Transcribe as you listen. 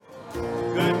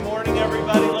morning,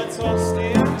 everybody. Let's all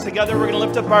stand. Together we're going to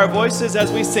lift up our voices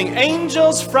as we sing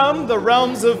Angels from the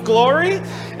Realms of Glory,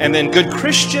 and then Good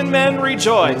Christian Men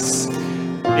Rejoice.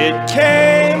 It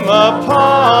came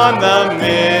upon the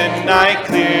midnight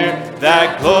clear,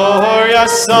 that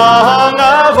glorious song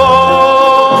of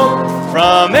old,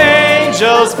 from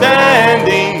angels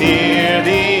bending near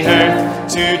the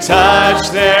earth to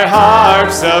touch their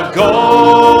harps of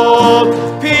gold.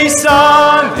 Peace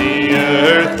on the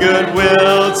earth,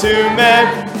 goodwill to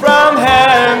men, from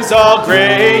heaven's all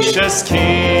gracious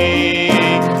King.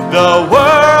 The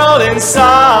world in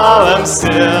solemn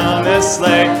stillness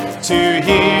lay to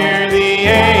hear the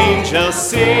angels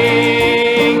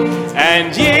sing.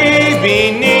 And ye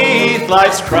beneath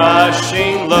life's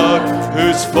crushing load,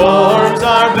 whose forms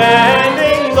are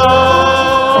bending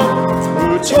low,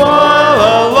 who toil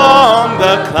along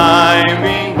the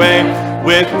climbing way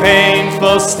with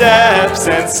painful steps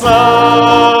and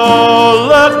slow,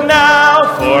 look now,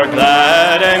 for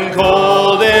glad and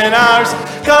golden hours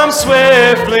come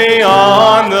swiftly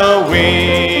on the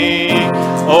wing.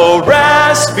 Oh,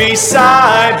 rest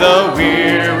beside the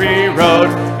weary road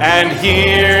and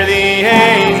hear the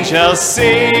angels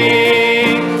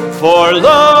sing. For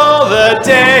lo, the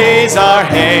days are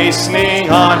hastening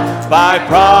on, by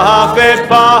prophet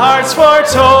bards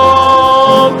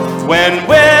foretold, when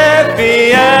with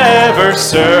the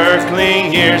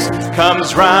ever-circling years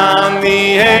comes round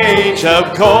the age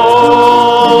of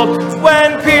gold,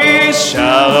 when peace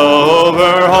shall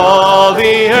overhaul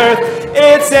the earth,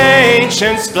 its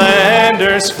ancient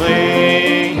splendors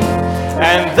fling,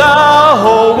 and the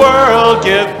whole world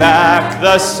give back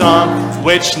the song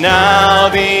which now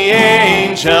the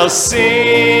angels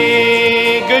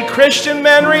sing. Good Christian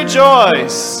men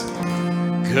rejoice.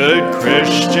 Good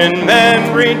Christian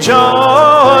men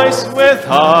rejoice, with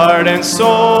heart and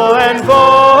soul and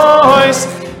voice.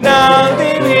 Now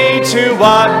they heed to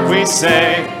what we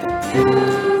say.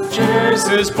 Jesus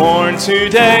is born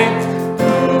today.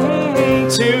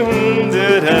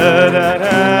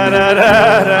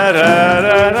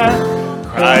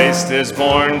 Christ is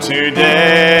born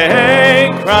today.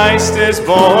 Christ is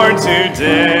born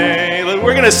today.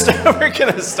 We're gonna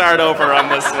start over on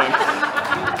this one.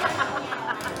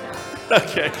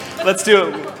 Okay, let's do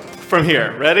it from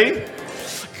here. Ready?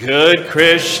 Good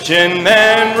Christian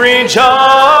men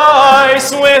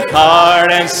rejoice, with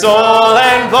heart and soul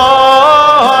and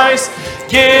voice.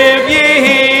 Give ye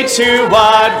heed to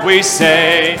what we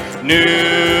say.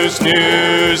 News,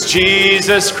 news,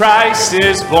 Jesus Christ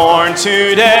is born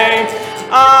today.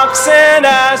 Oxen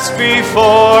as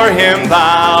before him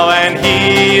bow, and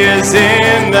he is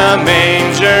in the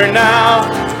manger now.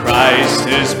 Christ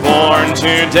is born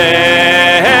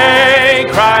today.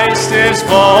 Christ is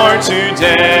born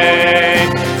today.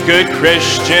 Good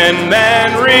Christian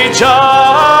men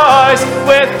rejoice,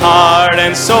 with heart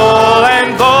and soul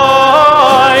and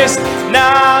voice.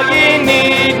 Now ye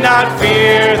need not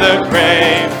fear the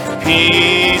grave.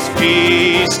 Peace,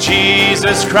 peace,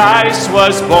 Jesus Christ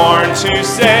was born to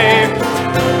save.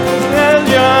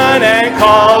 And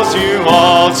calls you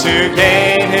all to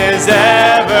gain his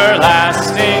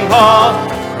everlasting call.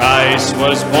 Christ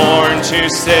was born to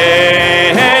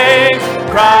save.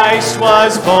 Christ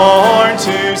was born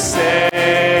to save.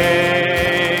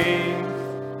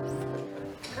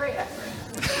 Great effort.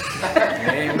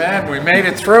 Amen. We made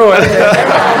it through it.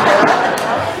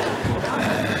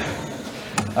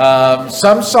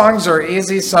 Some songs are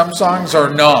easy, some songs are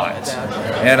not.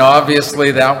 And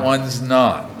obviously that one's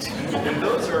not. And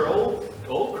those are old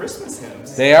Christmas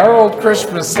hymns. They are old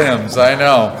Christmas hymns, I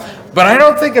know. But I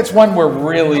don't think it's one we're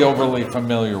really overly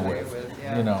familiar with,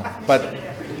 you know. But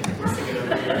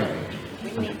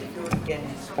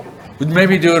we'd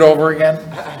maybe do it over again?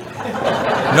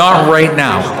 Not right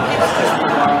now.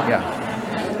 Yeah.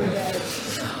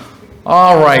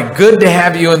 All right, good to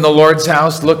have you in the Lord's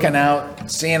house, looking out,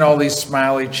 seeing all these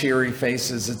smiley, cheery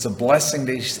faces. It's a blessing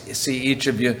to see each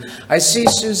of you. I see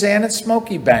Suzanne and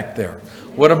Smokey back there.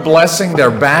 What a blessing. They're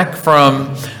back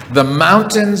from the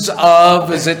mountains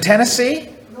of, is it Tennessee?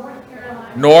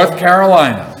 North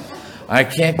Carolina. I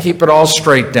can't keep it all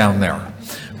straight down there.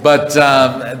 But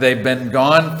they've been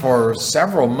gone for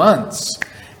several months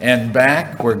and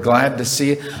back. We're glad to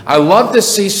see it. I love to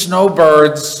see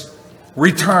snowbirds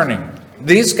returning.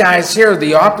 These guys here,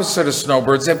 the opposite of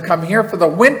snowbirds, have come here for the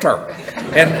winter.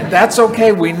 And that's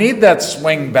okay. We need that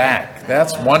swing back.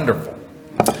 That's wonderful.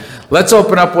 Let's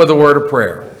open up with a word of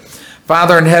prayer.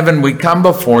 Father in heaven, we come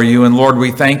before you, and Lord,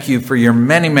 we thank you for your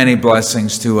many, many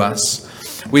blessings to us.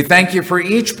 We thank you for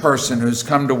each person who's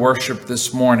come to worship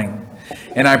this morning.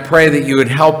 And I pray that you would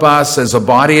help us as a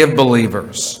body of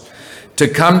believers to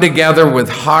come together with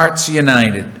hearts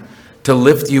united to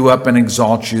lift you up and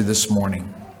exalt you this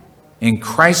morning. In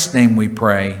Christ's name we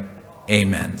pray,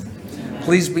 amen.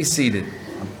 Please be seated.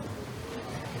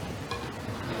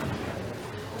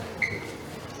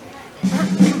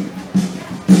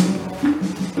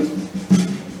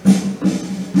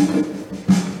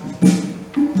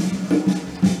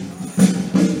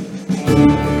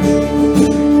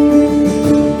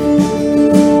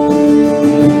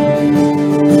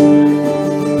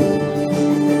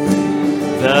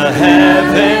 The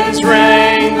heavens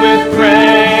rang with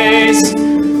praise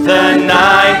the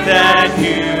night that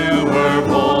you were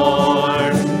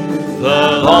born.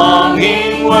 The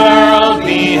longing world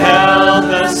beheld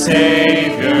the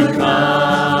Savior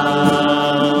come.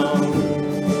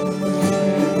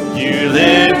 You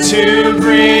lived to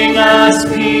bring us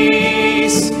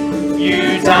peace.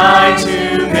 You died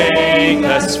to make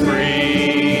us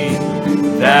free,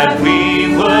 that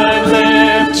we would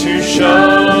live to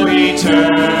show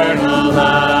eternal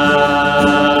love.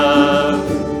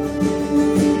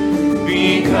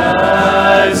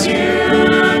 Because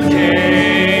you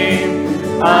came,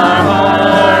 our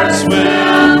hearts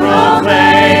will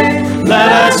proclaim.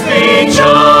 Let us be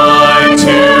joy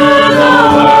to the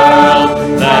world.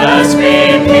 Let us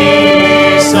be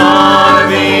peace on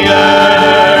the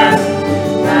earth.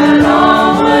 That all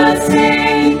would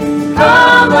sing,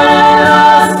 come let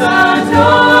us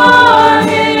adore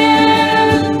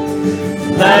Him.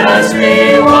 Let us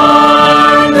be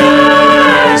wonders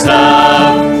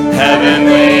of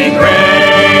heavenly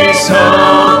grace,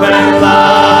 hope, and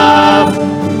love.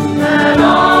 That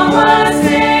all would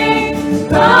sing,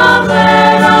 come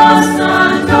let us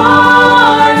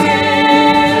adore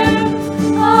Him.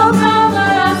 Oh, come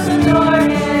let us adore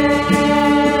Him.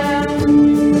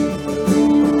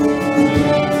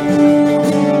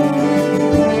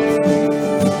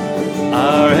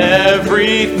 Our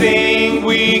everything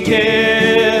we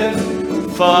give,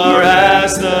 far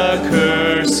as the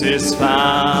curse is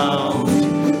found,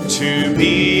 to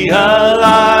be a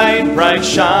light bright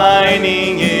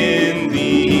shining in the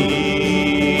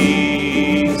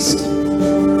east.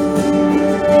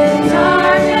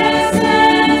 Darkness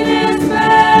and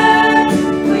despair,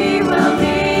 we will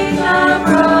meet the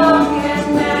broken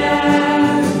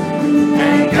there.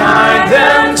 And guide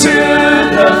them to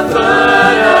the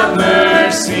foot of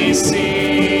mercy's seat.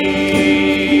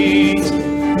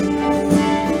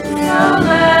 So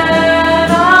let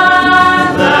our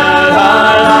Let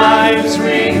our lives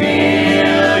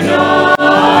reveal your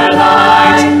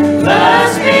light.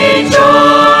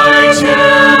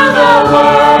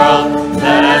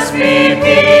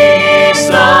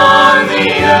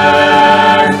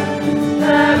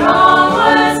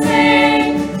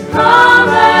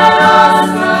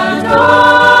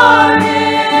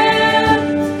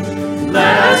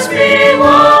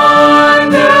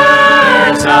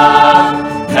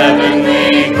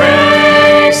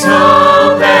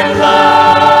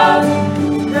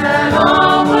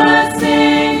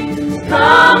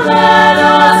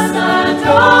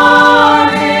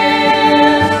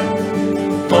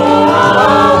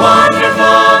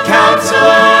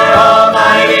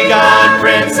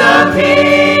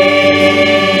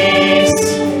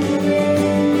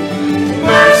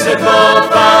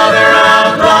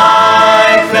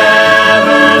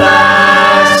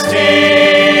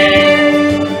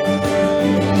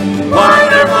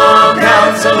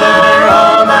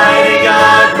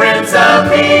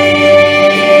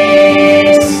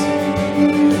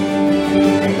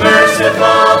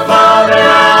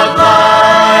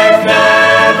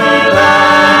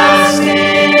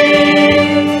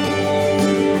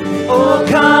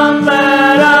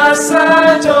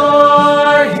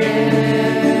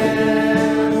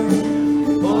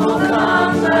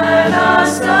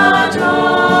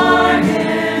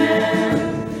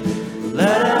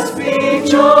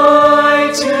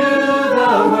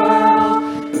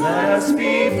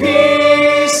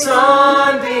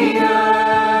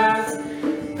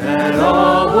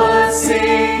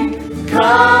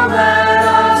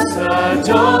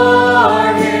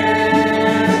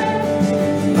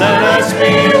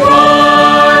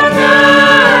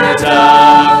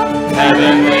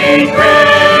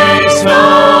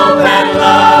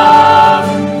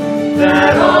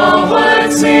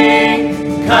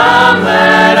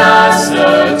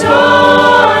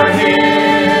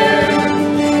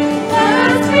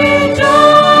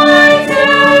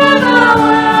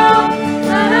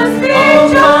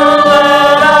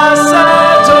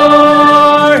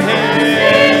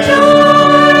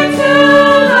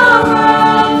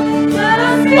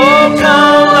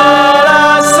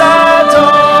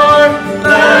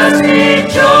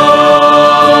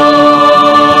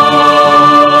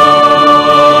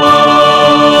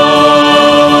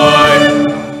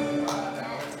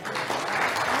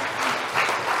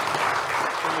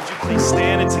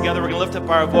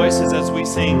 our voices as we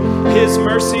sing His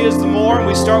mercy is the more, and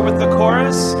we start with the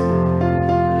chorus.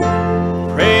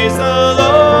 Praise the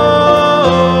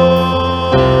Lord,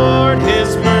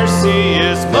 His mercy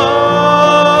is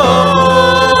more,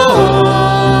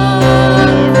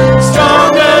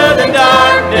 stronger than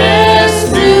darkness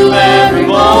through every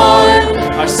morn.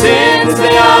 Our sins,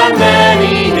 they are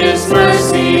many, His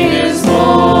mercy is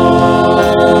more.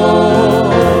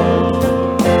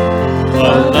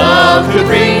 What love could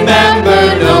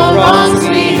remember no wrongs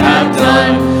we have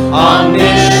done,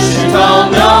 omniscient,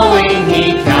 all-knowing,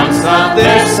 He counts not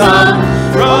their sum,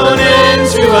 thrown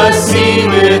into a sea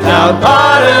without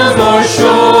bottom or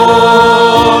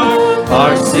shore.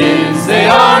 Our sins, they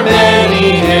are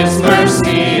many, His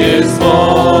mercy is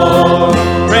more.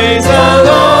 Praise the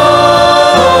Lord,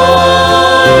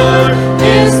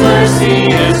 His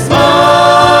mercy is more,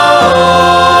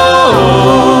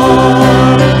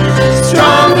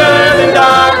 stronger than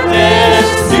darkness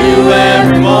through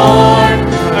every morn.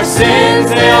 Our sins,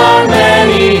 they are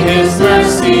many, His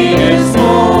mercy is more.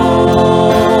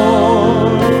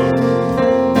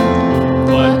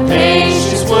 What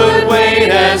patience would wait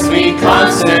as we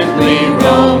constantly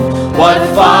roam? What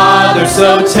Father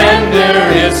so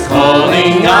tender is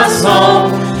calling us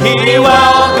home? He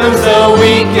welcomes the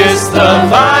weakest, the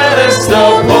vilest,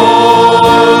 the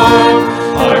poor.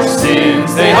 Our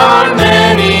sins, they are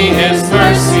many, His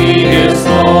mercy is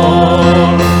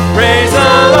more. Praise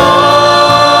the Lord,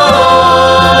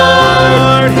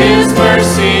 His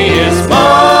mercy is more,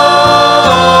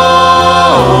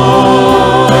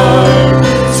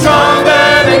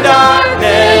 stronger than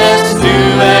darkness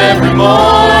through every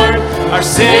morn. Our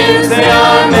sins, they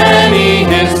are many,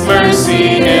 His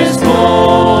mercy is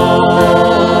more.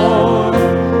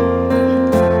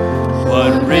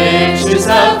 What riches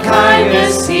of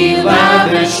kindness He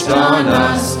lavished on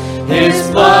us. His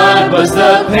blood was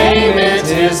the payment,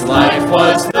 His life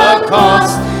was the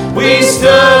cost. We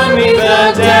stood beneath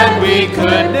the debt we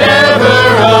could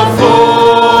never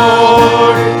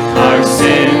afford. Our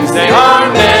sins, they are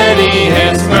many,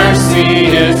 His mercy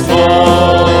is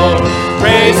more.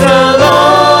 Praise the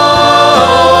Lord,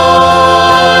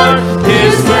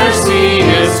 His mercy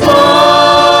is more,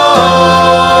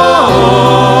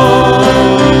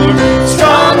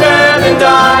 stronger than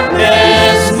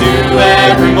darkness through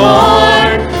every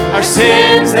morn. Our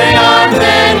sins, they are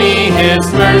many,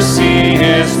 His mercy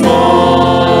is more.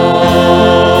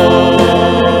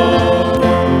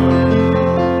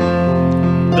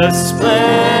 The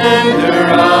splendor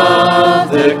of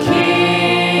the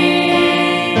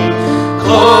King,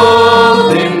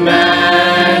 clothed in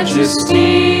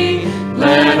majesty,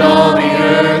 let all the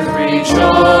earth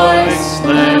rejoice,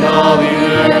 let all the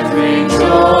earth rejoice.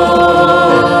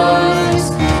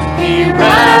 He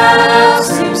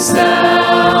wraps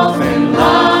Himself in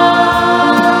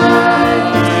light,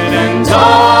 and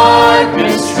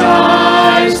darkness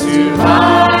tries to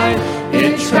hide.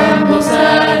 It trembles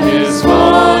at His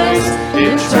voice,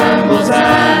 it trembles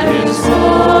at His voice.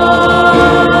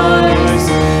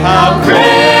 How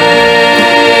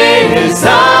great is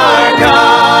our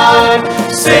God!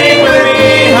 Sing with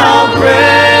me, how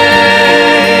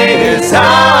great is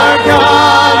our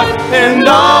God! And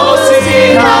all will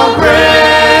see how great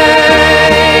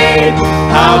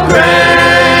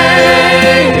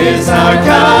is our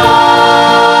God.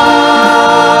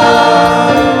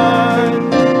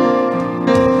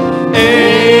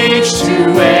 Age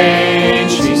to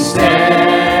age He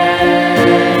stands,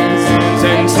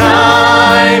 and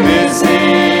time is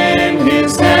in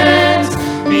His hands,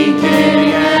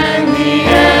 beginning and the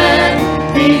end,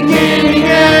 beginning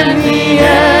and the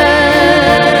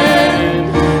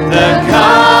end. The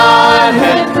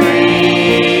Godhead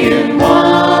three in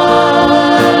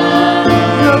one,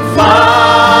 the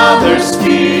Father,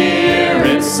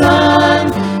 Spirit, Son,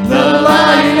 the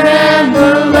Lion and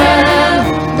the Lamb,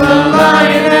 the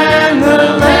Lion and the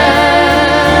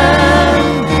Lamb.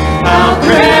 How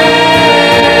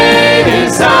great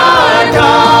is our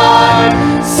God!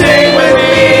 Sing with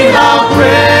me, how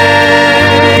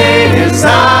great is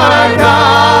our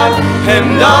God!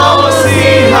 And all will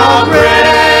see how great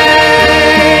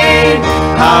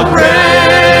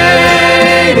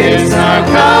is our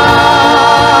God.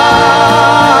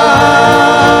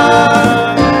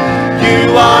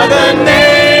 You are the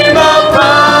name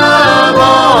above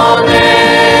all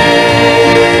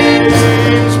names,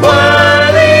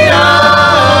 worthy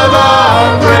of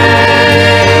our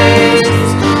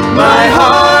praise. My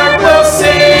heart will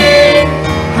sing,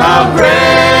 how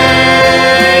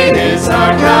great is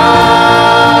our God.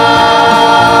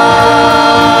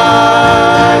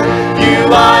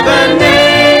 You are the name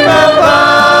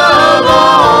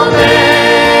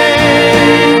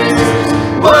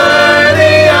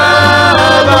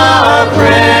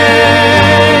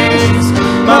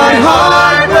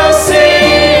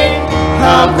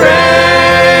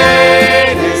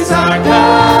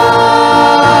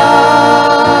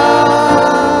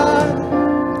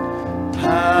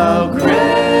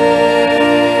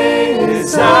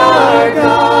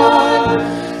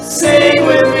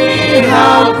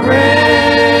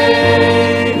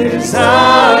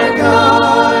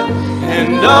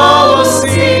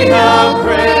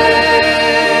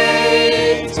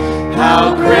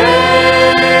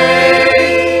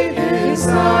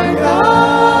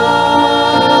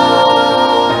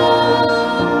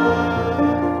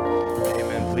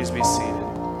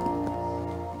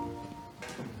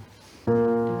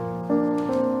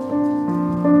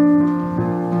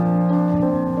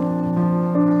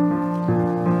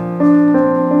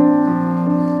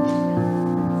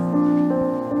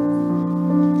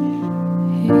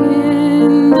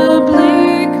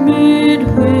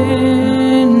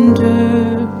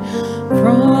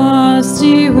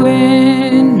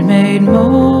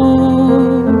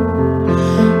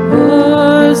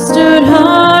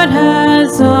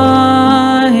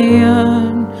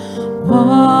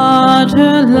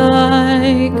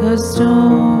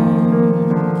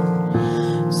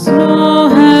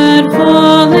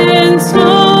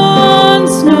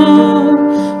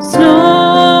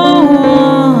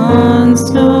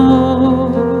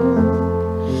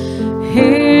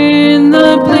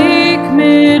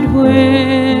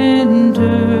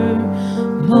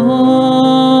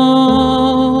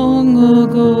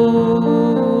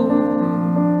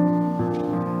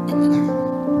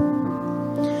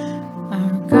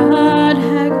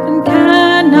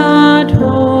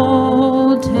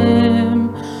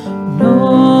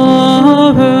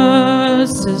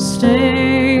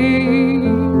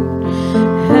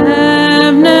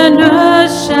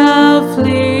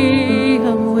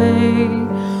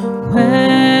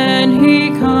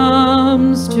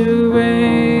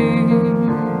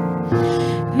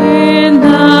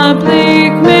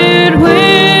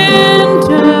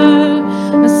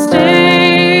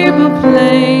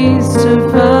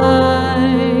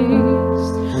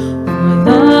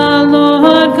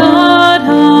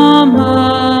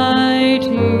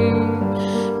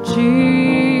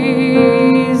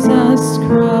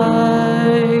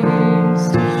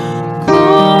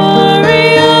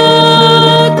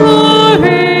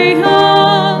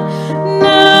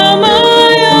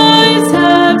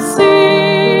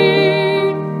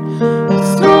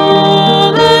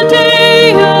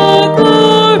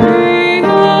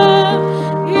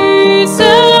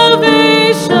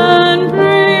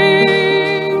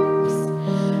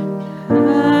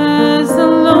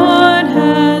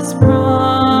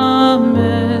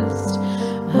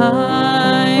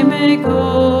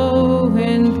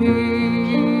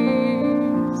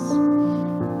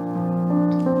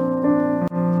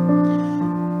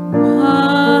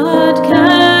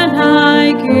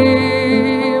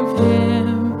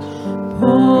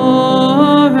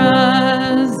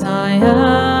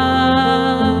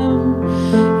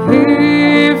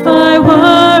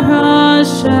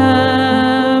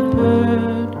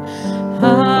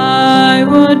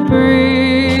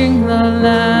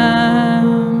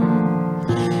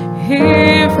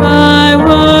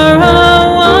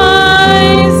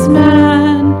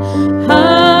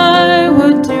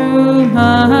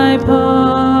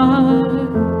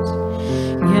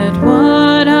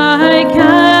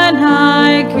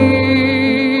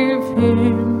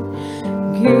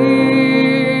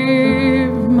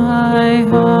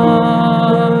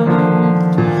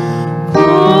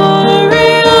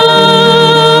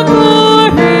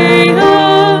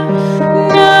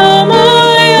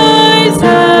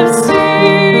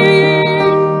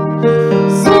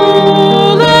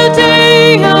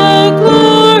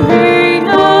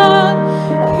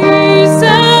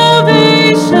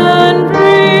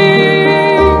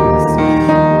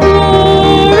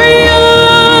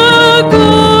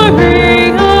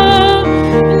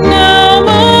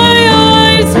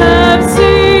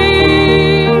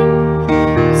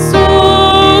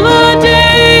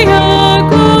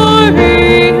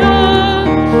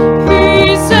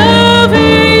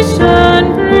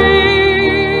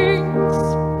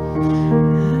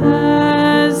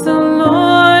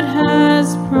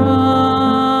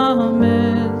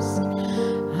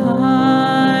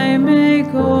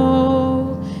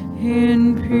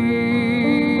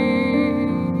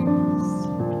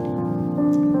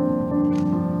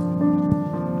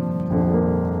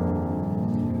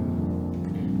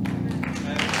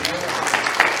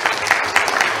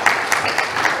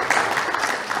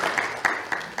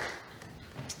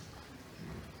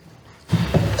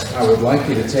would like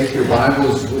you to take your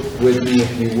Bibles with me,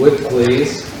 if you would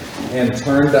please, and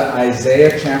turn to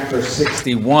Isaiah chapter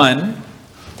 61.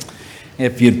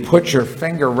 If you'd put your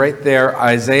finger right there,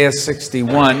 Isaiah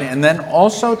 61, and then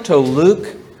also to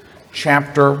Luke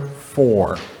chapter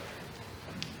 4.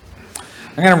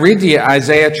 I'm going to read to you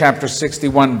Isaiah chapter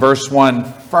 61, verse 1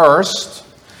 first.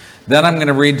 Then I'm going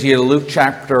to read to you Luke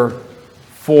chapter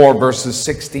 4, verses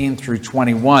 16 through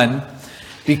 21,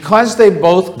 because they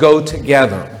both go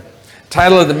together. The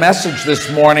title of the message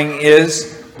this morning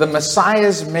is The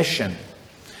Messiah's Mission.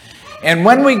 And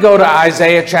when we go to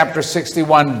Isaiah chapter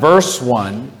 61, verse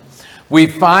 1, we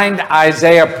find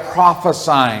Isaiah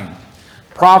prophesying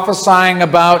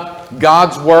about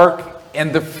God's work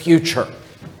in the future,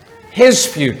 his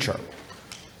future.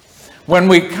 When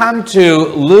we come to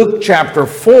Luke chapter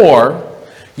 4,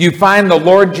 you find the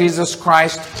Lord Jesus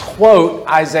Christ quote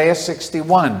Isaiah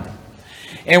 61.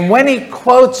 And when he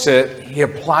quotes it, he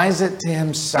applies it to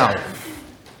himself.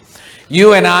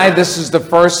 You and I, this is the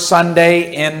first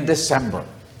Sunday in December.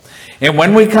 And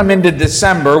when we come into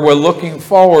December, we're looking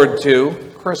forward to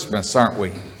Christmas, aren't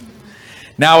we?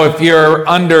 Now, if you're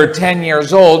under 10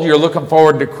 years old, you're looking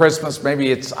forward to Christmas.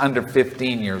 Maybe it's under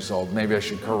 15 years old. Maybe I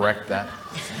should correct that.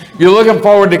 You're looking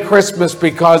forward to Christmas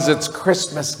because it's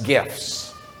Christmas gifts.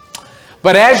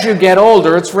 But as you get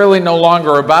older, it's really no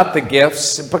longer about the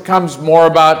gifts. It becomes more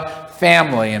about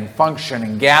family and function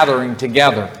and gathering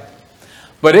together.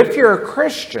 But if you're a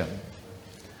Christian,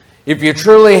 if you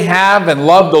truly have and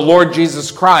love the Lord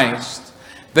Jesus Christ,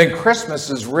 then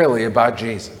Christmas is really about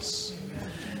Jesus.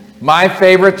 My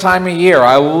favorite time of year.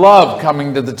 I love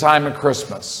coming to the time of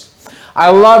Christmas. I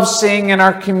love seeing in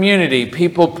our community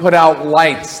people put out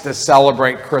lights to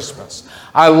celebrate Christmas.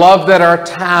 I love that our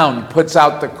town puts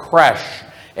out the creche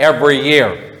every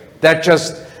year.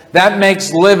 That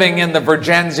makes living in the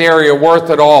Virgins area worth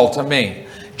it all to me.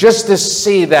 Just to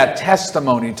see that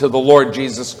testimony to the Lord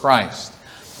Jesus Christ.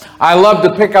 I love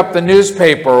to pick up the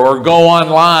newspaper or go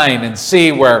online and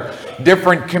see where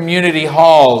different community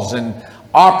halls and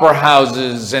opera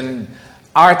houses and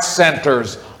art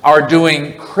centers are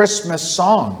doing Christmas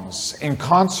songs in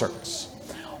concerts.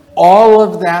 All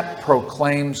of that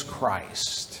proclaims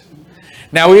Christ.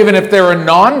 Now, even if they're a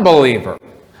non-believer,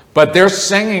 but they're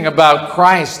singing about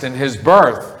Christ and his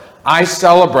birth, I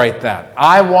celebrate that.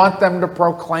 I want them to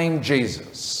proclaim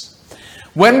Jesus.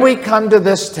 When we come to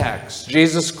this text,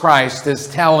 Jesus Christ is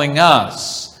telling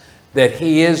us that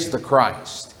he is the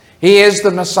Christ. He is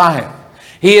the Messiah.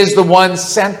 He is the one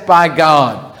sent by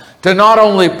God to not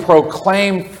only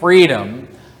proclaim freedom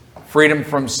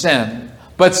from sin,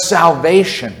 but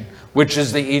salvation, which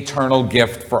is the eternal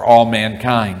gift for all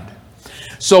mankind.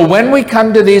 So when we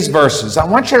come to these verses, I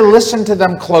want you to listen to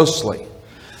them closely,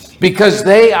 because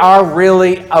they are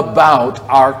really about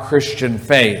our Christian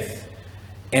faith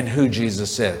and who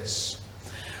Jesus is.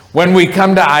 When we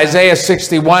come to Isaiah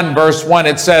 61, verse 1,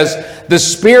 it says, "The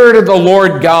Spirit of the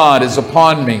Lord God is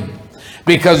upon me,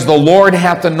 because the Lord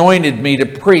hath anointed me to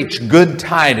preach good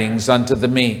tidings unto the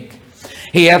meek.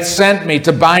 He hath sent me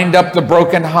to bind up the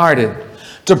brokenhearted,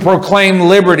 to proclaim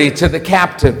liberty to the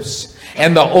captives,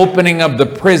 and the opening of the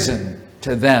prison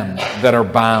to them that are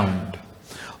bound."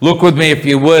 Look with me, if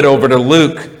you would, over to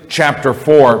Luke chapter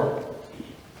 4.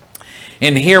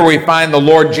 And here we find the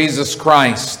Lord Jesus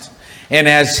Christ. And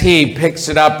as he picks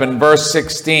it up in verse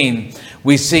 16,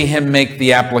 we see him make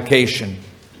the application.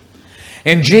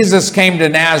 "And Jesus came to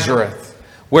Nazareth,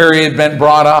 where he had been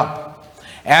brought up.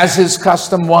 As his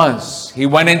custom was, he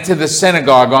went into the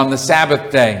synagogue on the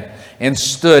Sabbath day and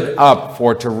stood up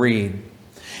for to read.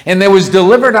 And there was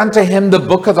delivered unto him the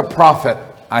book of the prophet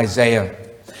Isaiah.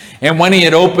 And when he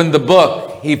had opened the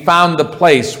book, he found the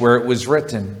place where it was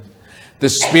written, The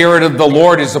Spirit of the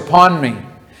Lord is upon me,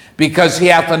 because he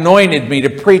hath anointed me to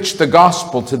preach the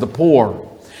gospel to the poor.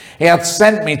 He hath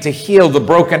sent me to heal the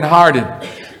brokenhearted,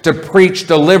 to preach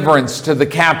deliverance to the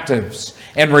captives,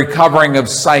 and recovering of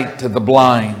sight to the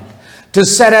blind, to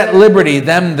set at liberty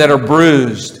them that are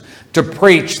bruised, to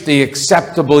preach the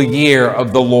acceptable year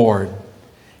of the Lord."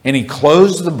 And he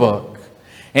closed the book,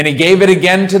 and he gave it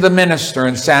again to the minister,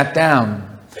 and sat down.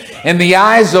 And the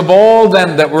eyes of all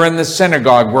them that were in the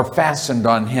synagogue were fastened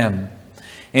on him.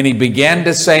 And he began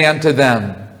to say unto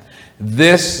them,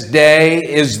 "This day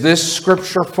is this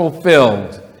scripture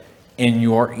fulfilled in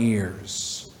your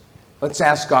ears." Let's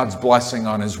ask God's blessing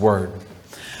on his word.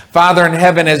 Father in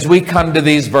heaven, as we come to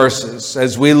these verses,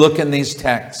 as we look in these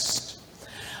texts,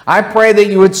 I pray that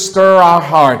you would stir our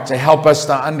heart to help us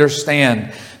to understand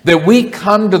that we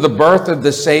come to the birth of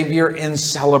the Savior in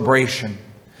celebration.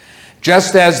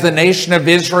 Just as the nation of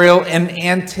Israel in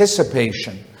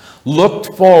anticipation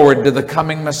looked forward to the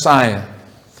coming Messiah,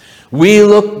 we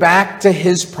look back to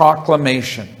his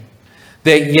proclamation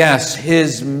that yes,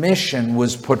 his mission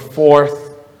was put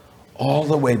forth all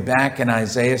the way back in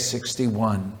Isaiah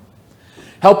 61.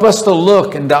 Help us to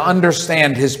look and to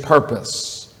understand his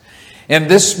purpose. And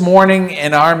this morning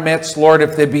in our midst, Lord,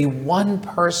 if there be one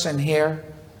person here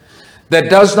that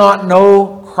does not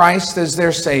know Christ as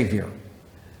their Savior,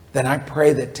 then I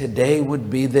pray that today would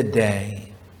be the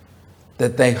day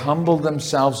that they humble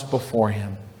themselves before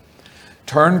him,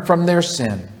 turn from their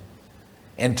sin,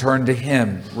 and turn to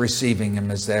him, receiving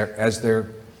him as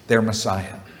their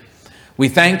Messiah. We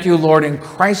thank you, Lord, in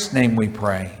Christ's name we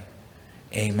pray.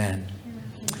 Amen.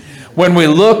 When we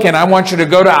look, and I want you to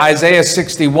go to Isaiah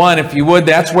 61, if you would,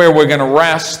 that's where we're going to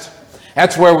rest.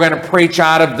 That's where we're going to preach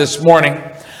out of this morning.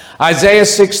 Isaiah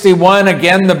 61,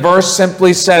 again, the verse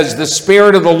simply says, "The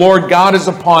Spirit of the Lord God is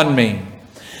upon me,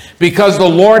 because the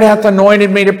Lord hath anointed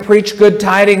me to preach good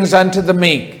tidings unto the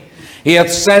meek. He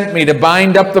hath sent me to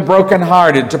bind up the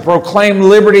brokenhearted, to proclaim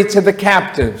liberty to the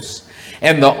captives,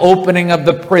 and the opening of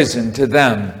the prison to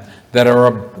them that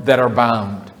are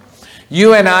bound."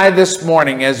 You and I this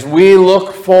morning, as we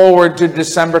look forward to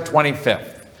December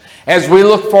 25th, as we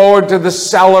look forward to the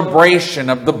celebration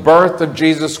of the birth of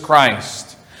Jesus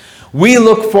Christ, we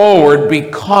look forward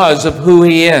because of who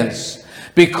he is,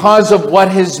 because of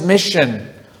what his mission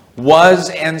was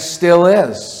and still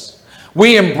is.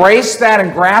 We embrace that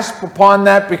and grasp upon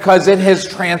that because it has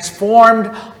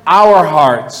transformed our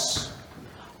hearts,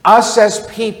 us as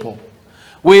people.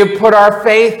 We have put our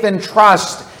faith and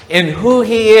trust in who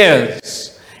he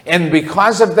is, and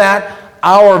because of that,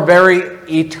 our very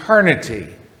eternity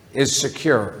is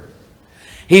secure.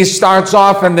 He starts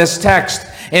off in this text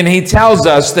and he tells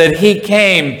us that he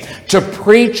came to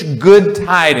preach good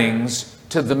tidings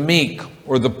to the meek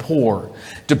or the poor,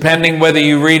 depending whether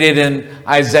you read it in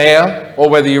Isaiah or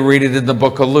whether you read it in the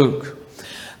book of Luke.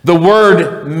 The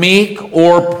word meek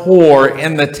or poor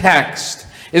in the text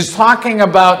is talking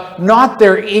about not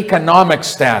their economic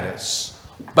status,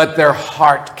 but their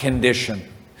heart condition.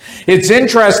 It's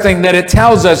interesting that it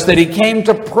tells us that he came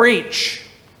to preach.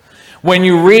 When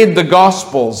you read the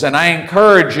Gospels, and I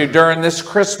encourage you during this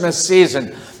Christmas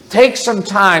season, take some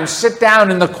time, sit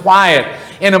down in the quiet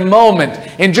in a moment,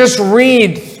 and just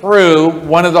read through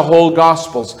one of the whole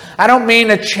Gospels. I don't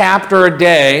mean a chapter a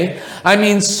day. I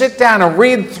mean sit down and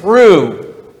read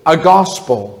through a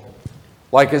Gospel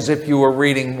like as if you were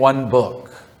reading one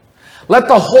book. Let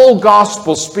the whole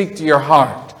Gospel speak to your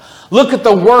heart. Look at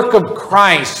the work of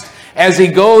Christ as he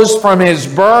goes from his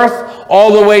birth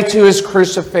all the way to his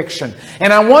crucifixion.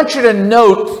 And I want you to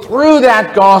note through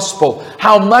that gospel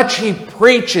how much he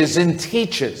preaches and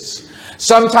teaches.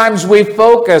 Sometimes we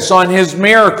focus on his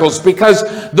miracles because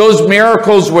those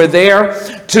miracles were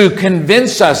there to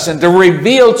convince us and to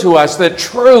reveal to us that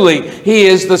truly he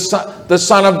is the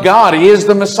Son of God. He is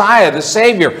the Messiah, the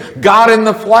Savior, God in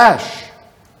the flesh.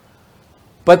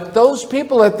 But those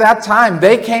people at that time,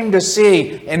 they came to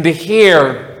see and to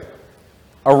hear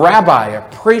a rabbi, a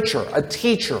preacher, a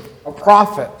teacher, a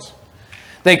prophet.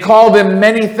 They called him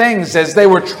many things as they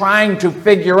were trying to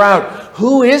figure out,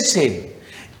 who is he?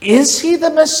 Is he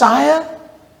the Messiah?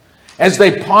 As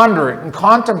they ponder it and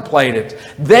contemplate it,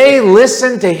 they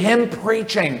listen to him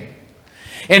preaching.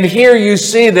 And here you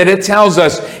see that it tells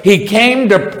us he came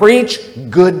to preach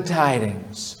good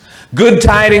tidings. Good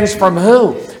tidings from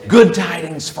who? Good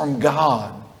tidings from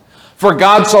God. For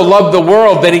God so loved the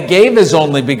world that he gave his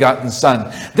only begotten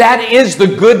Son. That is the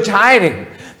good tidings.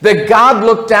 That God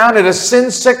looked down at a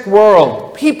sin-sick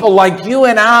world, people like you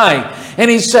and I,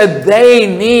 and he said they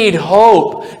need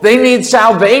hope. They need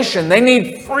salvation. They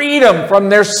need freedom from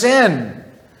their sin.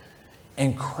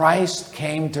 And Christ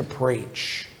came to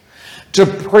preach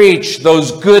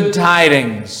those good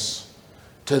tidings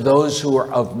to those who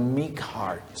are of meek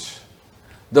heart,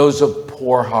 those of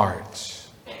poor heart.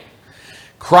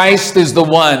 Christ is the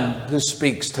one who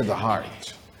speaks to the heart.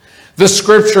 The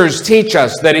scriptures teach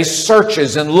us that he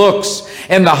searches and looks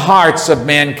in the hearts of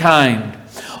mankind.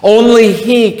 Only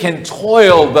he can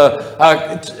toil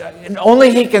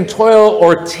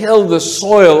or till the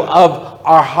soil of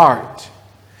our heart.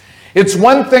 It's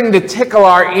one thing to tickle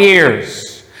our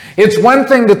ears. It's one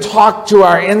thing to talk to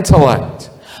our intellect.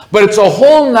 But it's a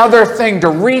whole nother thing to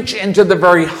reach into the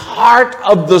very heart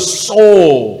of the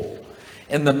soul.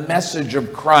 And the message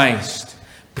of Christ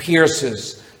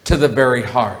pierces to the very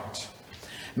heart.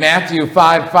 Matthew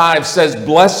 5:5 says,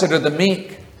 "Blessed are the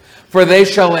meek, for they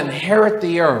shall inherit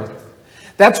the earth."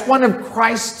 That's one of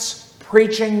Christ's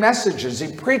preaching messages. He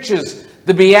preaches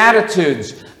the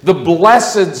Beatitudes, the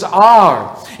blesseds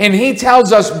are. And he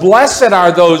tells us, blessed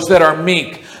are those that are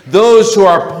meek, those who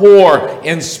are poor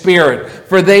in spirit,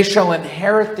 for they shall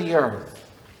inherit the earth.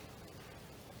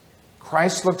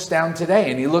 Christ looks down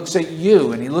today, and he looks at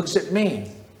you, and he looks at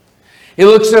me. He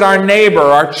looks at our neighbor,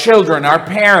 our children, our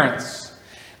parents.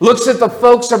 Looks at the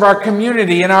folks of our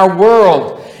community in our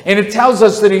world. And it tells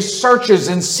us that he searches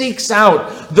and seeks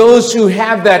out those who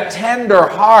have that tender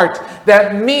heart,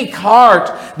 that meek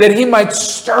heart, that he might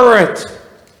stir it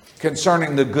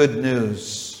concerning the good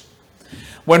news.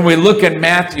 When we look at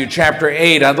Matthew chapter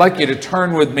 8, I'd like you to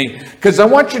turn with me because I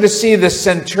want you to see the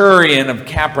centurion of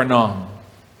Capernaum.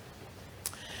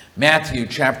 Matthew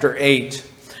chapter 8.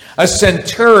 A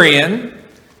centurion,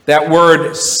 that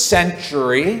word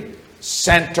century,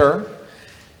 center,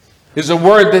 is a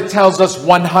word that tells us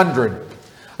 100.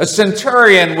 A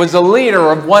centurion was a leader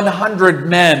of 100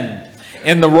 men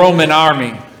in the Roman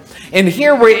army. And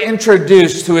here we're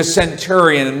introduced to a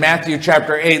centurion in Matthew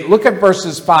chapter 8. Look at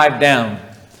verses 5 down.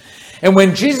 And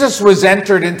when Jesus was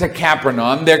entered into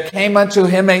Capernaum, there came unto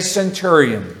him a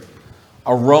centurion,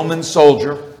 a Roman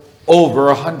soldier, over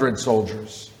 100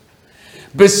 soldiers.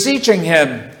 Beseeching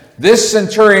him, this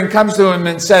centurion comes to him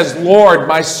and says, Lord,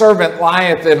 my servant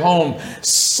lieth at home,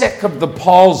 sick of the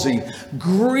palsy,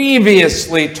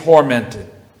 grievously tormented.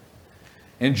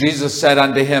 And Jesus said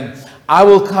unto him, I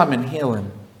will come and heal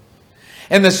him.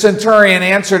 And the centurion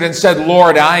answered and said,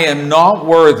 Lord, I am not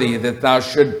worthy that thou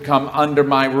should come under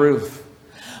my roof,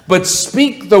 but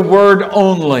speak the word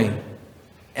only,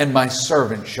 and my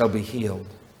servant shall be healed.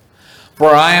 For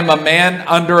I am a man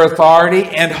under authority,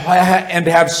 and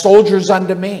have soldiers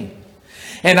unto me.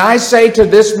 And I say to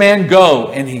this man,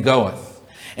 go, and he goeth.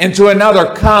 And to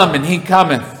another, come, and he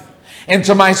cometh. And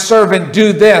to my servant,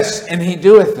 do this, and he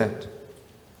doeth it.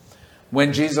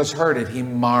 When Jesus heard it, he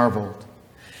marveled.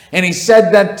 And he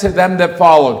said that to them that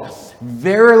followed,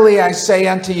 Verily I say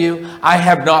unto you, I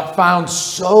have not found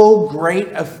so great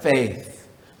a faith,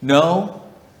 no,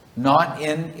 not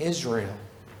in Israel.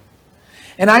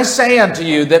 And I say unto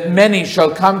you that many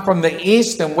shall come from the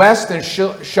east and west and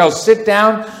shall sit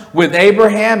down with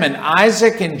Abraham and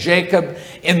Isaac and Jacob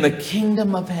in the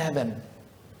kingdom of heaven.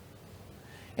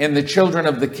 And the children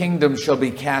of the kingdom shall be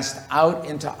cast out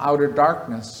into outer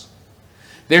darkness.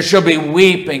 There shall be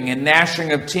weeping and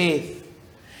gnashing of teeth.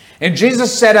 And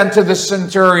Jesus said unto the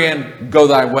centurion, Go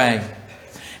thy way.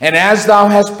 And as thou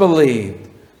hast believed,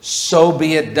 so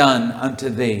be it done unto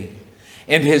thee.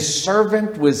 And his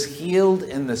servant was healed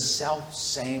in the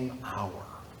selfsame hour.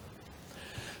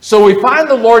 So we find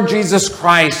the Lord Jesus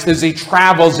Christ as he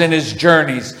travels in his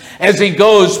journeys, as he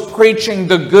goes preaching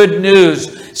the good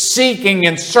news, seeking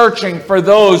and searching for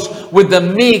those with the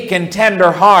meek and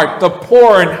tender heart, the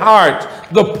poor in heart,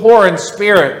 the poor in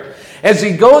spirit. As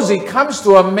he goes, he comes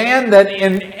to a man that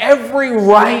in every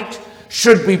right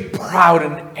should be proud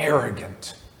and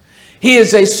arrogant. He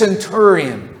is a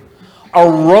centurion, a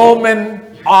Roman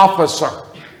officer.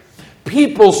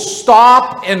 People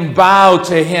stop and bow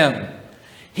to him.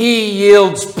 He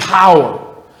yields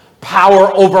power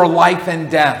over life and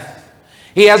death.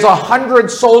 He has 100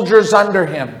 soldiers under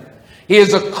him. He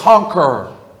is a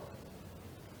conqueror.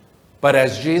 But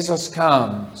as Jesus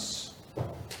comes,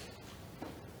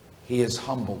 he is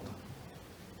humbled.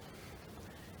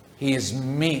 He is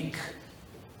meek.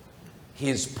 He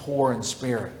is poor in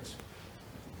spirit.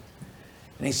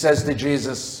 And he says to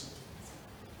Jesus,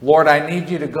 Lord, I need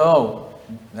you to go.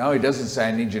 No, he doesn't say,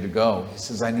 I need you to go. He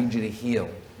says, I need you to heal.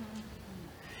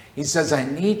 He says, I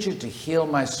need you to heal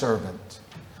my servant.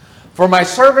 For my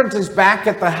servant is back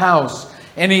at the house,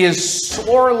 and he is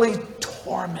sorely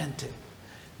tormented.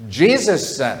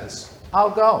 Jesus says, I'll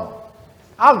go.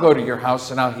 I'll go to your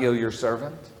house and I'll heal your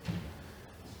servant.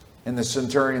 And the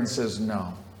centurion says,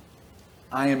 no,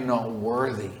 I am not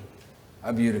worthy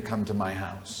of you to come to my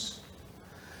house.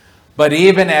 But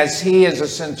even as he, as a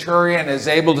centurion, is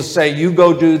able to say, you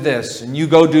go do this and you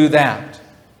go do that,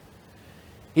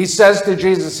 he says to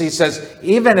Jesus, he says,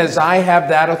 even as I have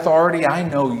that authority, I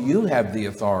know you have the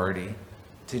authority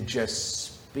to just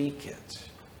speak it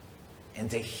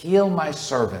and to heal my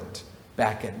servant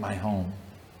back at my home.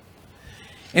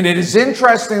 And it is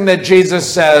interesting that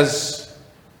Jesus says,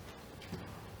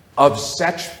 of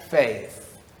such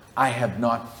faith I have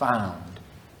not found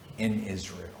in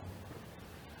Israel.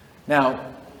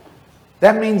 Now,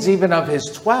 that means even of his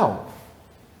 12.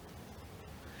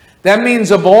 That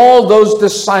means of all those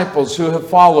disciples who have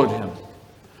followed him,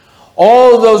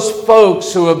 all those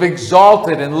folks who have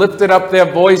exalted and lifted up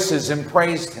their voices and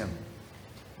praised him.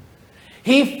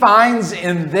 He finds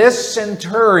in this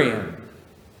centurion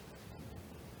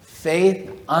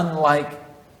faith unlike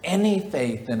any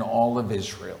faith in all of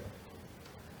Israel,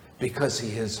 because he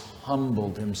has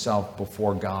humbled himself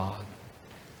before God.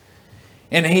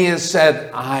 And he has said,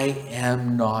 I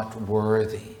am not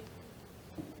worthy.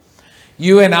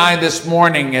 You and I this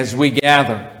morning, as we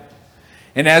gather,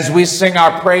 and as we sing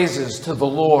our praises to the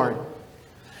Lord,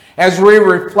 as we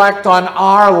reflect on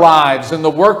our lives and the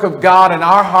work of God in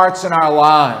our hearts and our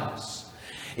lives,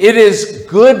 it is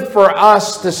good for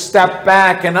us to step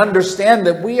back and understand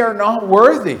that we are not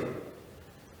worthy.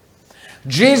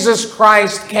 Jesus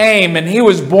Christ came and he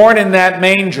was born in that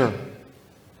manger.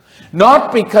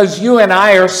 Not because you and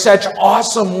I are such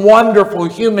awesome, wonderful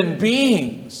human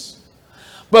beings,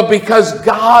 but because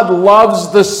God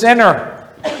loves the sinner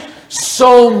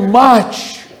so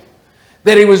much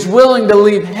that he was willing to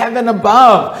leave heaven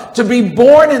above to be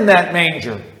born in that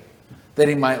manger, that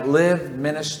he might live,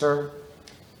 minister,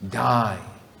 die,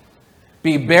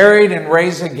 be buried and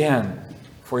raise again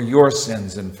for your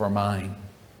sins and for mine.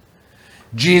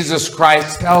 Jesus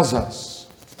Christ tells us.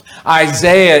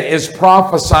 Isaiah is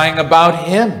prophesying about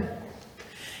him.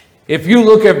 If you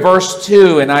look at verse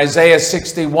 2 in Isaiah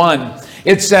 61,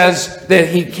 it says that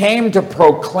he came to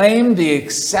proclaim the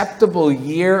acceptable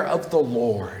year of the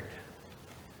Lord.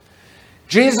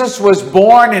 Jesus was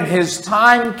born and his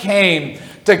time came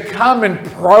to come and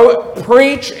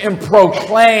preach and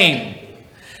proclaim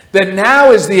that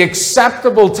now is the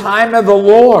acceptable time of the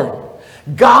Lord.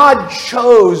 God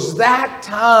chose that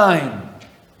time.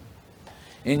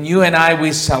 And you and I,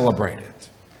 we celebrate it.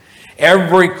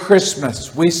 Every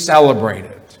Christmas, we celebrate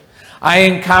it. I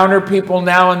encounter people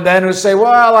now and then who say,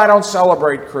 well, I don't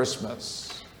celebrate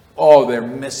Christmas. Oh, they're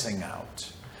missing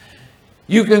out.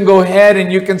 You can go ahead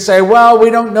and you can say, well, we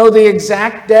don't know the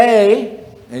exact day.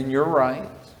 And you're right.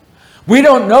 We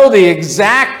don't know the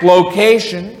exact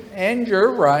location. And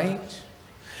you're right.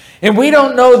 And we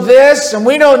don't know this and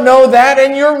we don't know that.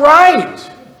 And you're right.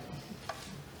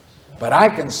 But I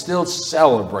can still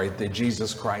celebrate that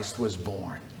Jesus Christ was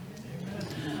born.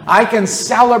 I can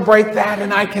celebrate that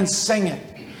and I can sing it.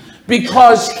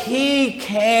 Because he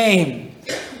came.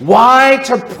 Why?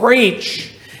 To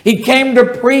preach. He came to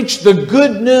preach the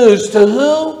good news to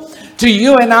who? To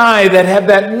you and I that have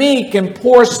that meek and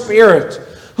poor spirit,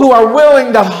 who are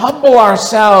willing to humble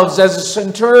ourselves as a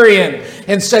centurion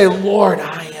and say, Lord,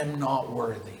 I am not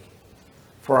worthy,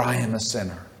 for I am a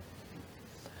sinner.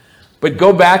 But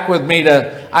go back with me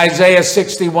to Isaiah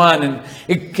 61, and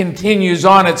it continues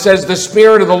on. It says, the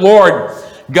Spirit of the Lord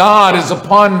God is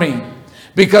upon me,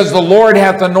 because the Lord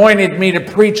hath anointed me to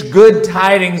preach good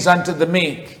tidings unto the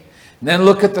meek. And then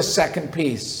look at the second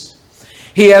piece.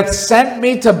 He hath sent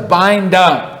me to bind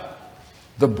up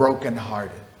the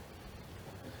brokenhearted.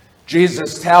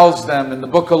 Jesus tells them in the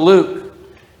book of Luke,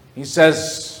 he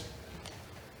says,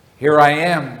 here I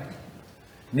am.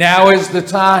 Now is the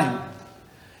time.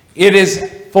 It is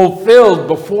fulfilled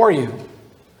before you.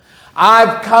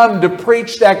 I've come to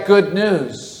preach that good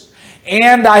news.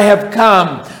 And I have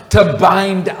come to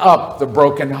bind up the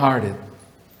brokenhearted.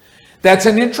 That's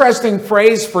an interesting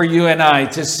phrase for you and I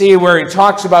to see, where he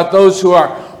talks about those who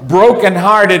are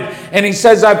brokenhearted. And he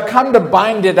says, I've come to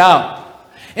bind it up.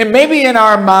 And maybe in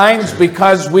our minds,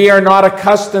 because we are not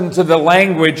accustomed to the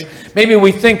language, maybe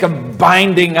we think of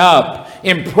binding up,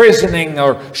 imprisoning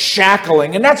or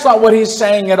shackling. And that's not what he's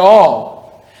saying at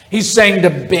all. He's saying to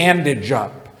bandage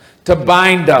up, to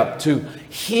bind up, to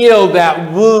heal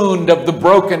that wound of the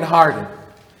brokenhearted.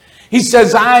 He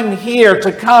says, I'm here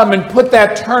to come and put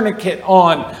that tourniquet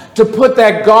on, to put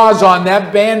that gauze on,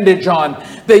 that bandage on,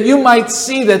 that you might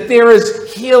see that there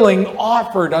is healing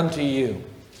offered unto you.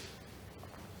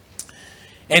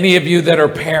 Any of you that are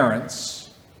parents,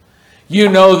 you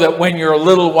know that when your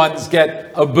little ones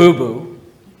get a boo-boo,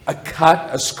 a cut,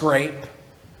 a scrape,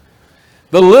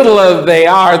 the littler they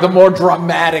are, the more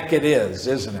dramatic it is,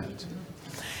 isn't it?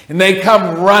 And they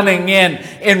come running in,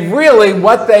 and really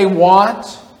what they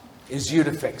want is you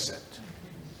to fix it.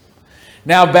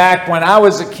 Now, back when I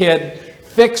was a kid,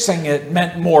 fixing it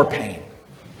meant more pain.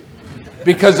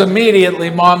 Because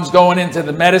immediately mom's going into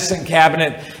the medicine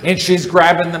cabinet and she's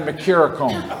grabbing the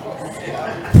Mercurochrome.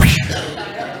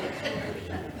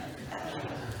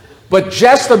 But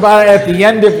just about at the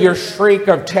end of your shriek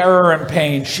of terror and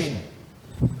pain, she'd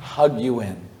hug you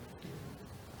in.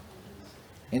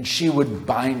 And she would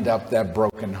bind up that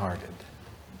brokenhearted.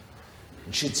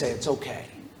 And she'd say, it's okay.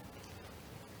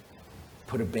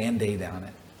 Put a Band-Aid on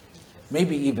it.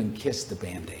 Maybe even kiss the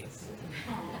Band-Aid.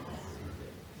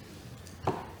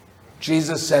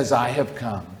 Jesus says, I have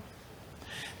come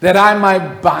that I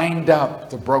might bind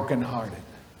up the brokenhearted.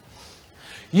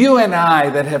 You and I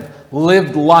that have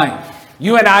lived life,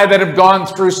 you and I that have gone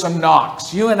through some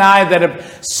knocks, you and I that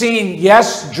have seen,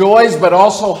 yes, joys, but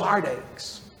also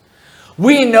heartaches.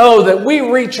 We know that we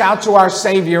reach out to our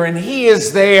Savior and He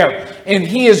is there, and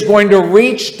He is going to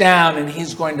reach down and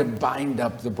He's going to bind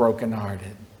up the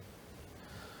brokenhearted.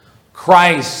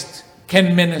 Christ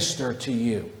can minister to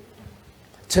you,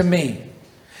 to me,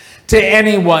 to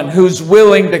anyone who's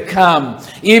willing to come,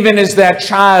 even as that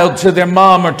child to their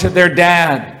mom or to their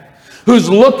dad,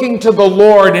 who's looking to the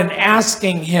Lord and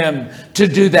asking Him to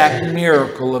do that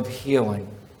miracle of healing.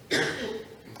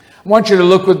 I want you to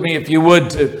look with me, if you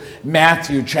would, to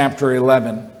Matthew chapter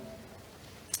 11.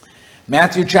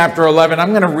 Matthew chapter 11, I'm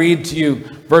going to read to you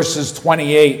verses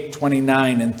 28,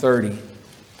 29, and 30.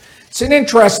 It's an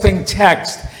interesting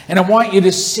text, and I want you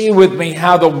to see with me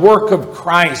how the work of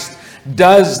Christ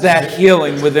does that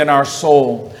healing within our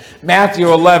soul.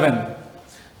 Matthew 11,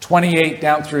 28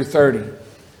 down through 30.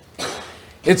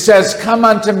 It says, "Come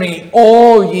unto me,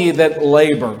 all ye that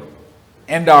labor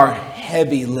and are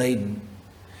heavy laden,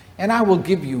 and I will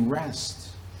give you rest.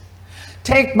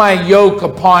 Take my yoke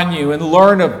upon you and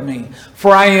learn of me,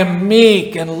 for I am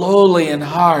meek and lowly in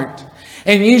heart,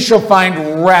 and ye shall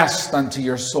find rest unto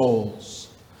your souls.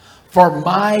 For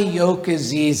my yoke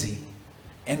is easy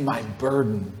and my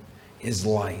burden is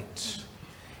light."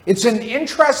 It's an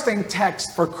interesting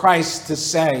text for Christ to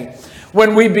say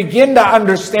when we begin to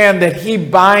understand that He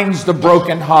binds the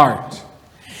broken heart.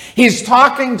 He's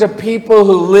talking to people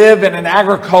who live in an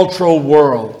agricultural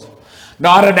world,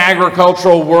 not an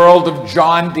agricultural world of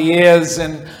John Deere's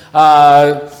and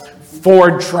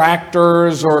Ford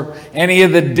tractors or any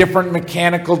of the different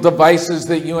mechanical devices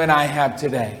that you and I have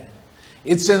today.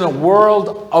 It's in a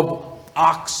world of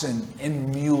oxen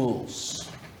and mules.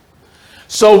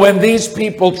 So when these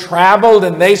people traveled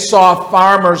and they saw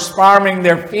farmers farming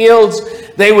their fields,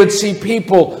 they would see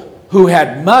people who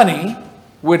had money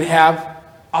would have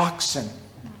oxen.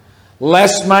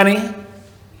 Less money,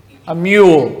 a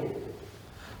mule.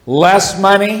 Less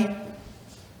money,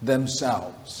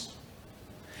 themselves.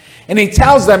 And He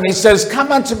tells them, He says,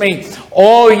 "Come unto me,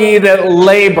 all ye that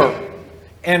labor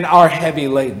and are heavy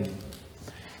laden."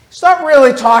 He's not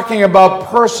really talking about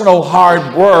personal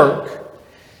hard work.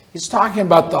 He's talking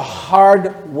about the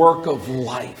hard work of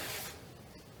life.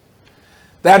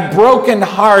 That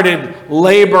broken-hearted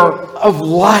labor of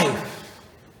life.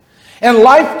 And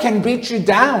life can beat you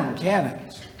down, can't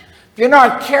it? If you're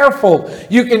not careful,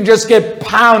 you can just get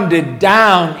pounded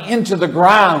down into the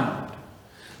ground.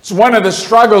 It's one of the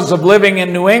struggles of living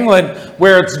in New England,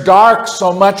 where it's dark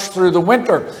so much through the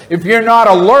winter. If you're not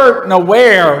alert and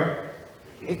aware,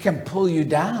 it can pull you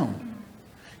down.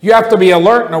 You have to be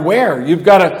alert and aware. You've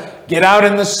got to get out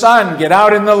in the sun, get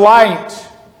out in the light.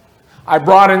 I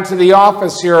brought into the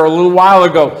office here a little while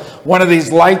ago one of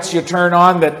these lights you turn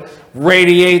on that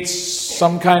radiates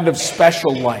some kind of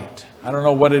special light. I don't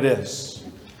know what it is.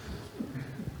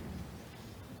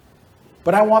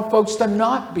 But I want folks to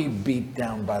not be beat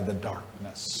down by the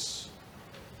darkness.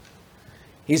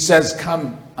 He says,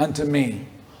 "Come unto me,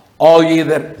 all ye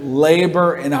that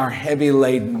labor and are heavy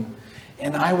laden,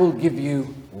 and I will give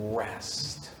you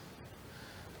rest."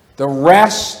 The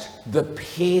rest, the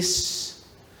peace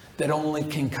that only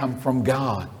can come from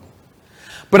God.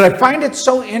 But I find it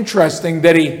so interesting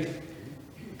that He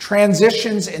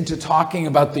transitions into talking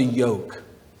about the yoke.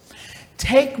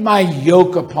 "Take my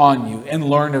yoke upon you and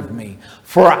learn of me,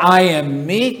 for I am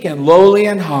meek and lowly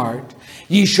in heart.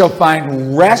 Ye shall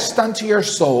find rest unto your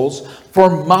souls,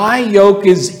 for my yoke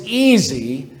is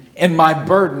easy and my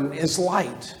burden is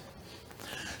light."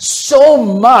 So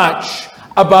much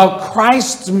about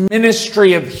Christ's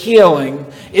ministry of healing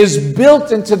is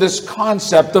built into this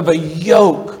concept of a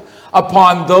yoke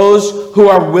upon those who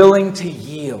are willing to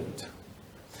yield.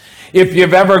 If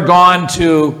you've ever gone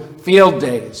to field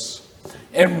days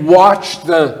and watched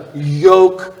the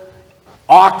yoke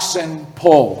oxen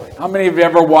pull, how many of you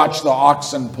ever watched the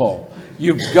oxen pull?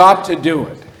 You've got to do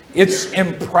it. It's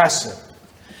impressive.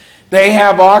 They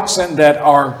have oxen that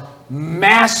are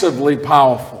massively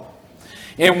powerful.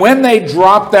 And when they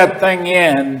drop that thing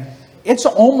in, it's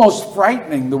almost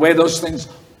frightening the way those things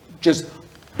just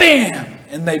bam,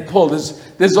 and they pull.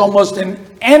 There's almost an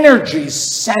energy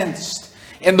sensed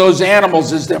in those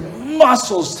animals as their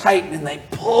muscles tighten and they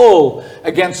pull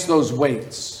against those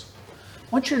weights. I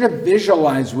want you to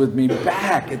visualize with me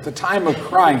back at the time of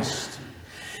Christ.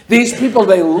 These people,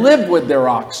 they live with their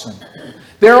oxen.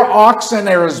 Their oxen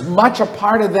are as much a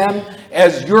part of them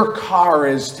as your car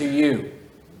is to you.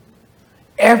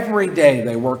 Every day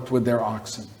they worked with their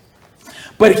oxen.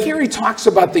 But here He talks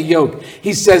about the yoke.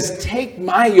 He says, "Take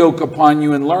my yoke upon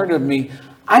you and learn of me.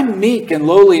 I'm meek and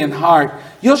lowly in heart.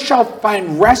 You shall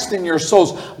find rest in your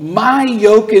souls. My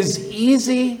yoke is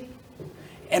easy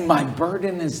and my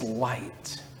burden is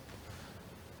light."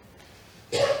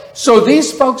 So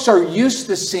these folks are used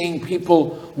to seeing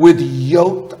people with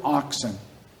yoked oxen.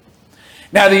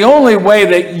 Now, the only way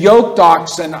that yoked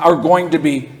oxen are going to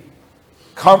be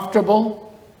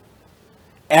comfortable,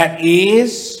 at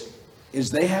ease, is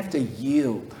they have to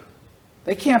yield.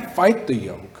 They can't fight the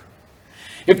yoke.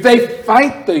 If they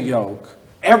fight the yoke,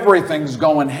 everything's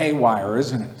going haywire,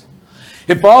 isn't it?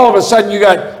 If all of a sudden you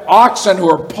got oxen who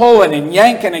are pulling and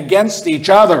yanking against each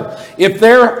other, if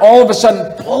they're all of a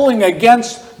sudden pulling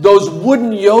against those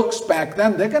wooden yokes back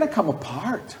then, they're going to come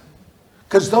apart.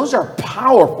 Because those are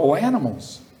powerful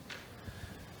animals.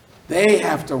 They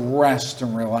have to rest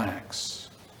and relax.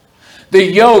 The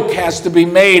yoke has to be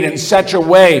made in such a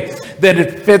way that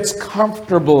it fits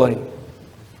comfortably.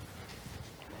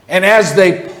 And as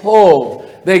they pull,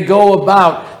 they go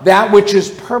about that which is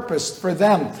purposed for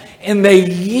them, and they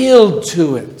yield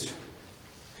to it.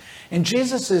 And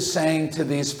Jesus is saying to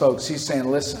these folks, he's saying,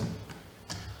 listen,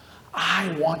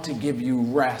 I want to give you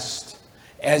rest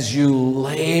as you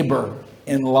labor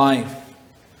in life.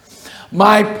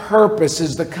 My purpose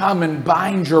is to come and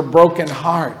bind your broken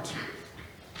heart.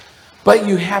 But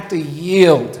you have to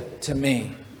yield to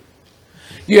me.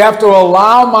 You have to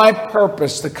allow my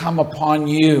purpose to come upon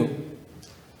you.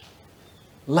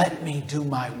 Let me do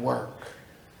my work,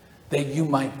 that you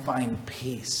might find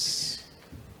peace.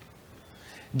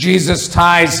 Jesus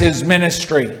ties his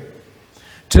ministry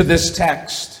to this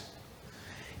text.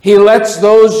 He lets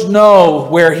those know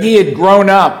where he had grown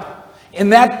up, in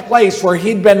that place where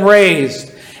he'd been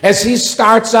raised. As he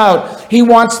starts out, he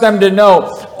wants them to know,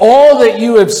 all that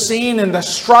you have seen in the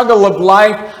struggle of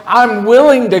life, I'm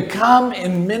willing to come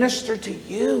and minister to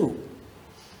you.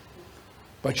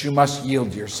 But you must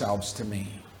yield yourselves to me.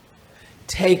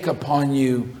 Take upon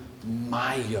you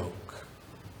my yoke.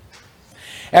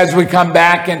 As we come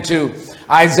back into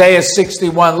Isaiah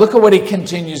 61, look at what he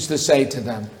continues to say to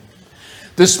them.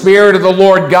 The Spirit of the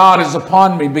Lord God is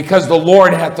upon me, because the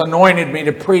Lord hath anointed me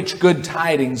to preach good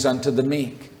tidings unto the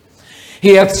meek.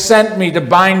 He hath sent me to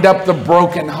bind up the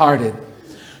brokenhearted,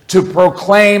 to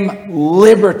proclaim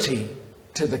liberty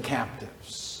to the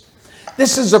captives.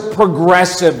 This is a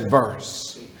progressive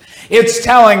verse. It's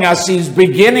telling us he's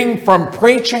beginning from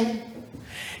preaching.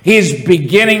 He's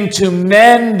beginning to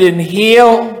mend and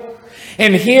heal.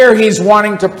 And here he's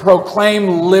wanting to proclaim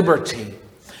liberty,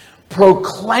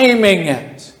 proclaiming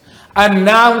it,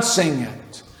 announcing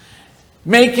it,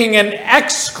 making an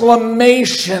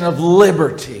exclamation of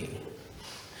liberty.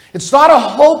 It's not a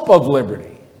hope of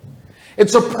liberty.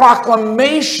 It's a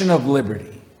proclamation of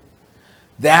liberty.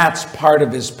 That's part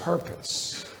of his purpose.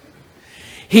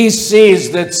 He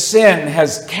sees that sin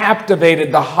has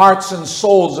captivated the hearts and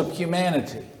souls of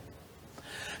humanity.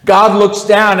 God looks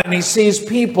down and he sees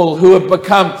people who have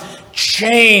become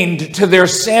chained to their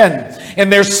sin, and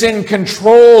their sin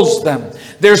controls them.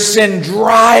 Their sin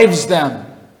drives them.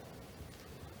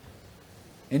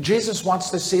 And Jesus wants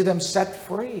to see them set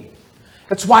free.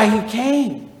 That's why he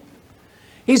came.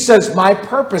 He says, my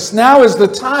purpose, now is the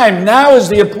time, now is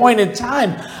the appointed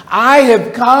time. I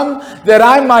have come that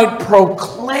I might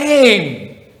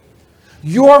proclaim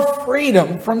your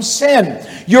freedom from sin,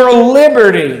 your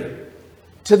liberty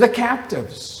to the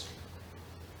captives.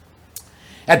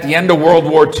 At the end of World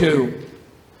War II,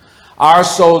 our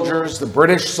soldiers, the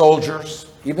British soldiers,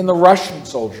 even the Russian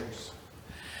soldiers,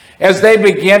 as they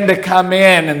begin to come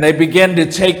in and they begin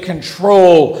to take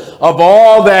control of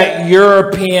all that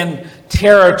European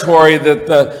territory that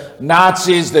the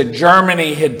Nazis, that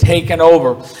Germany had taken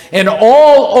over. And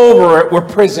all over it were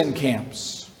prison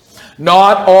camps.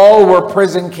 Not all were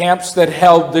prison camps that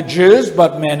held the Jews,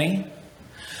 but many.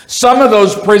 Some of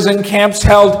those prison camps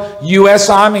held U.S.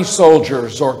 Army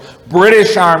soldiers or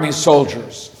British Army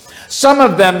soldiers. Some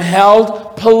of them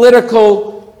held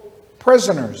political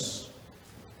prisoners.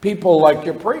 People like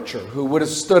your preacher who would have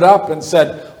stood up and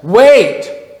said,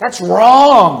 wait, that's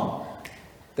wrong.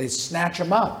 They snatch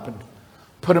them up and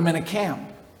put them in a camp.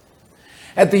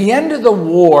 At the end of the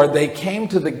war, they came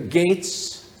to the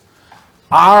gates.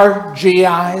 Our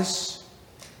GIs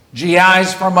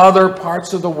from other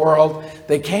parts of the world,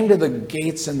 they came to the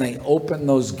gates and they opened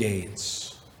those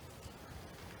gates.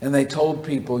 And they told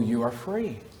people, you are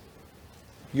free.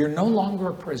 You're no longer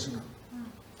a prisoner.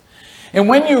 And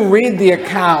when you read the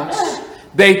accounts,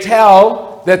 they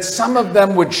tell that some of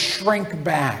them would shrink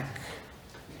back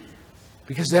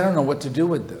because they don't know what to do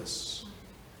with this.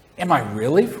 Am I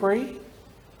really free?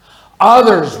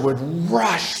 Others would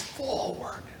rush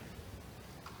forward.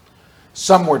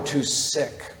 Some were too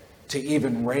sick to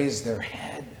even raise their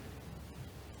head.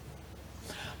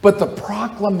 But the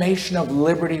proclamation of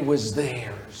liberty was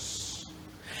theirs.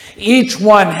 Each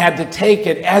one had to take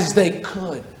it as they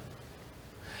could.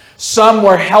 Some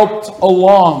were helped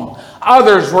along.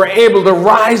 Others were able to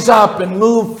rise up and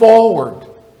move forward.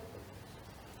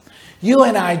 You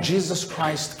and I, Jesus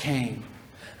Christ came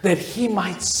that he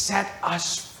might set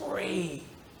us free.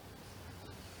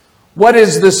 What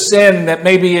is the sin that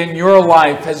maybe in your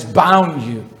life has bound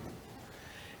you,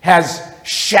 has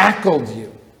shackled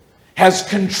you, has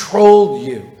controlled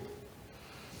you?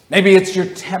 Maybe it's your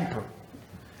temper.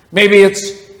 Maybe it's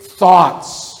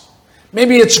thoughts.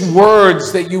 Maybe it's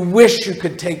words that you wish you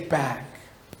could take back.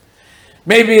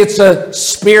 Maybe it's a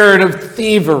spirit of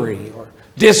thievery or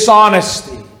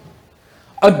dishonesty,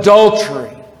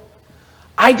 adultery.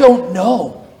 I don't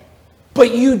know,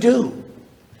 but you do,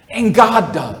 and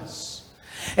God does.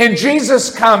 And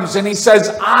Jesus comes and he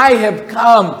says, I have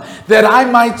come that I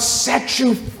might set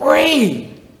you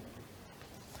free.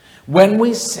 When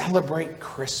we celebrate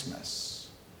Christmas,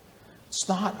 it's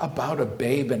not about a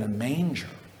babe in a manger.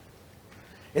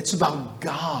 It's about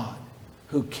God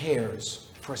who cares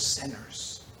for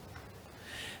sinners.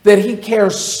 That he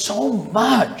cares so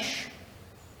much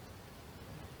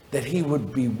that he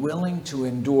would be willing to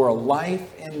endure life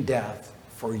and death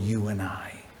for you and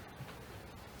I.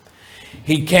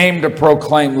 He came to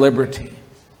proclaim liberty,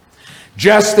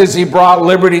 just as he brought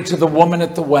liberty to the woman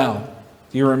at the well.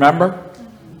 Do you remember?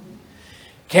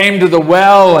 Came to the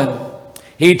well and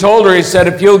he told her, he said,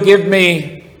 if you'll give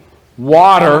me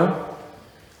water,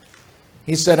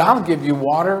 he said, I'll give you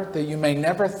water that you may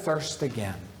never thirst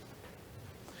again.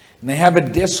 And they have a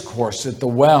discourse at the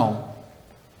well.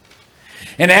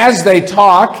 And as they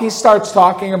talk, he starts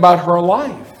talking about her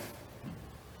life.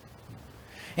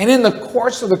 And in the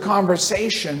course of the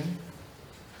conversation,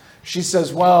 she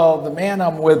says, well, the man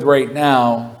I'm with right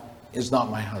now is not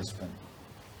my husband.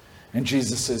 And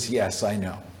Jesus says, yes, I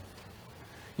know.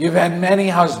 You've had many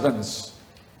husbands,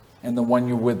 and the one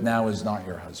you're with now is not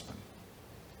your husband.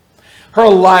 Her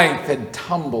life had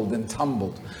tumbled and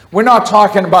tumbled. We're not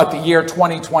talking about the year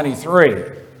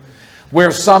 2023,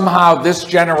 where somehow this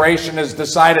generation has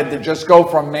decided to just go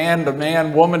from man to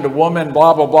man, woman to woman,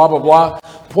 blah, blah, blah, blah, blah.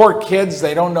 Poor kids,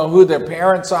 they don't know who their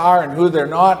parents are and who they're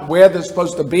not, where they're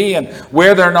supposed to be and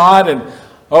where they're not. And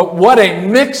what a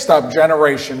mixed up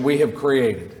generation we have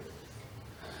created.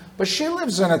 But she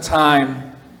lives in a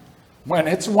time when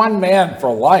it's one man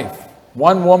for life,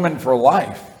 one woman for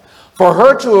life. For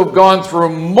her to have gone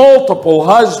through multiple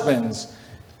husbands,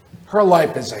 her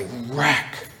life is a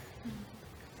wreck.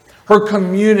 Her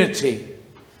community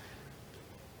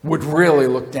would really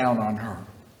look down on her.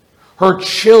 Her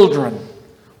children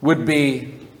would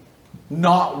be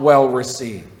not well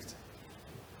received.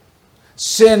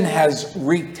 Sin has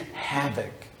wreaked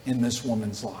havoc in this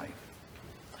woman's life.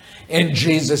 And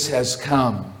Jesus has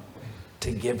come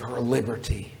to give her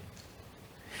liberty.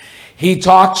 He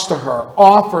talks to her,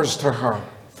 offers to her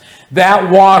that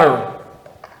water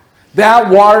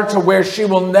to where she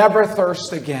will never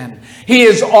thirst again. He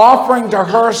is offering to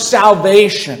her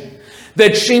salvation,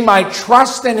 that she might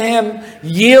trust in him,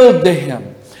 yield to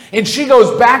him. And she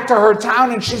goes back to her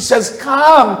town and she says,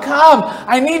 come,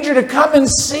 I need you to come and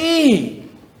see.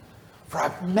 For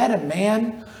I've met a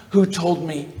man who told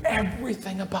me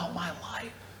everything about my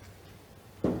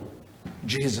life.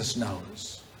 Jesus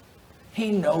knows.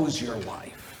 He knows your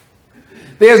life.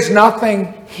 There's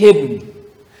nothing hidden.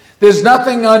 There's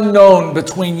nothing unknown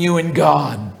between you and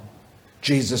God.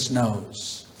 Jesus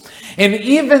knows. And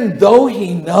even though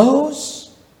he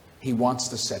knows, he wants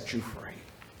to set you free.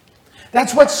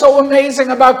 That's what's so amazing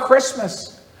about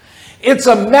Christmas. It's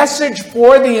a message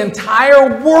for the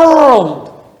entire world.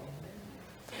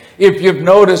 If you've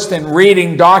noticed in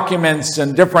reading documents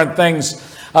and different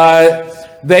things,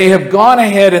 they have gone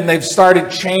ahead and they've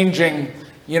started changing,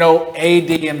 AD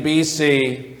and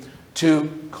BC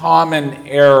to common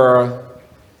era,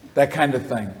 that kind of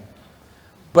thing.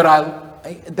 But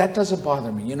that doesn't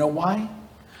bother me. You know why?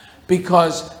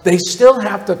 Because they still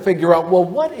have to figure out, well,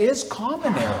 what is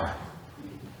common era?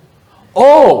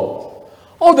 Oh,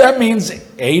 that means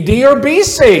AD or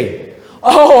BC.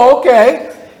 Oh,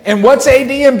 okay. And what's AD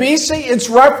and BC? It's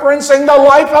referencing the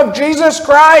life of Jesus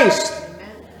Christ.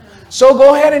 So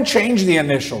go ahead and change the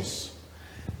initials.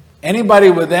 Anybody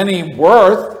with any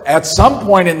worth at some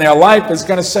point in their life is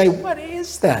going to say, what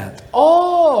is that?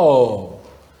 Oh,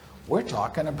 we're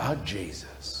talking about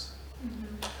Jesus.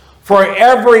 For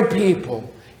every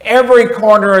people, every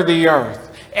corner of the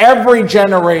earth, every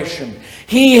generation,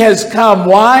 he has come.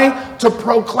 Why? To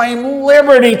proclaim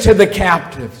liberty to the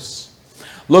captives.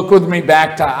 Look with me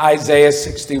back to Isaiah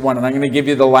 61, and I'm going to give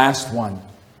you the last one.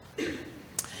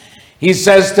 He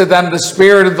says to them, the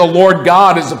Spirit of the Lord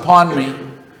God is upon me,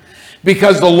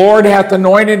 because the Lord hath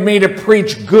anointed me to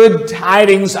preach good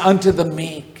tidings unto the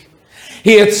meek.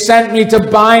 He hath sent me to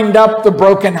bind up the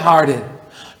brokenhearted,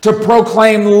 to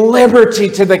proclaim liberty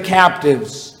to the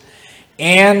captives,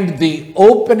 and the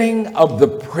opening of the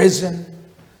prison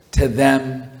to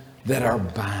them that are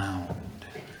bound.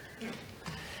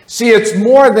 See, it's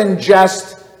more than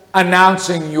just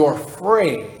announcing you're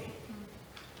free.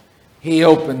 He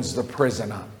opens the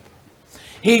prison up.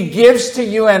 He gives to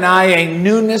you and I a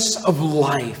newness of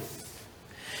life.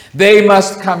 They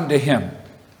must come to him.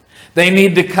 They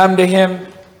need to come to him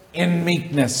in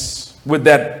meekness with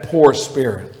that poor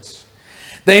spirit.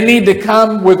 They need to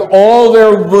come with all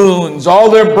their wounds, all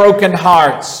their broken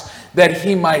hearts, that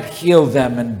he might heal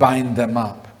them and bind them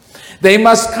up. They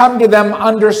must come to them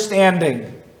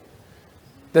understanding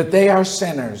that they are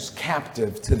sinners,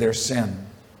 captive to their sin.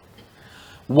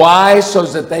 Why? So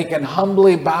that they can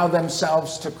humbly bow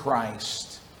themselves to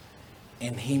Christ,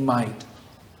 and he might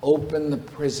open the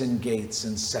prison gates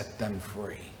and set them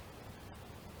free.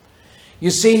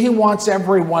 You see, he wants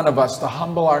every one of us to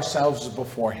humble ourselves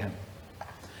before him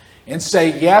and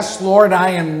say, yes, Lord, I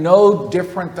am no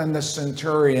different than the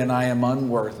centurion. I am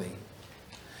unworthy.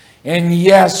 And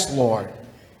yes, Lord,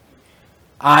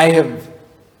 I have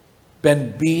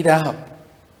been beat up.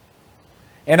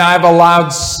 And I've allowed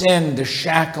sin to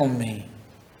shackle me.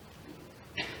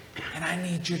 And I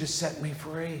need you to set me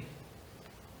free.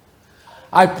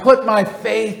 I put my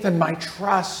faith and my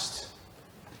trust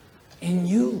in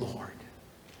you, Lord.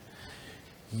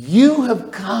 You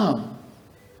have come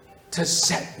to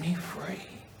set me free.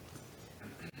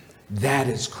 That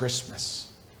is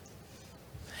Christmas.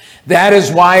 That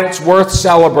is why it's worth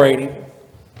celebrating.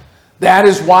 That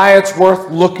is why it's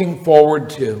worth looking forward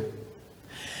to.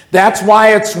 That's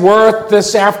why it's worth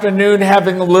this afternoon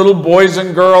having little boys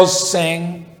and girls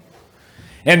sing.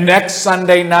 And next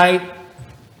Sunday night,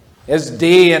 as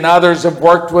Dee and others have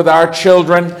worked with our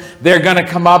children, they're going to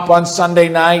come up on Sunday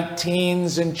night,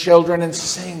 teens and children, and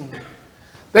sing.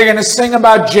 They're going to sing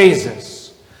about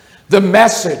Jesus, the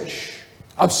message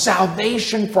of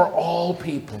salvation for all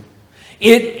people.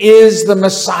 It is the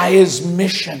Messiah's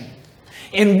mission,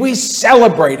 and we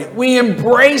celebrate it. We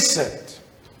embrace it.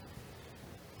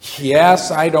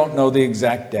 Yes, I don't know the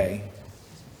exact day.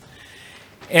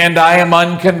 And I am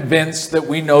unconvinced that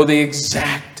we know the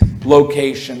exact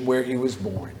location where he was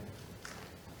born.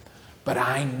 But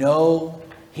I know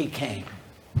he came.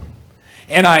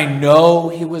 And I know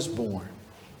he was born.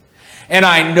 And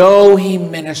I know he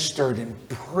ministered and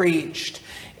preached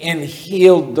and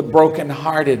healed the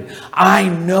brokenhearted. I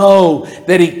know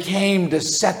that he came to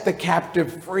set the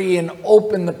captive free and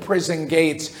open the prison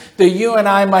gates, that you and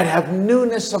I might have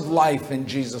newness of life in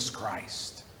Jesus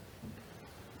Christ.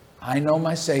 I know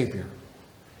my Savior,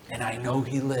 and I know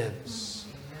he lives.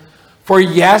 For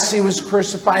yes, he was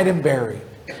crucified and buried,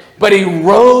 but he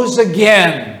rose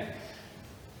again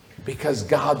because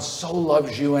God so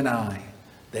loves you and I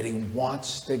that he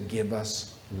wants to give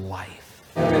us life.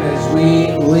 And as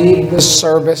we leave the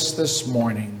service this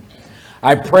morning,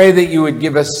 I pray that you would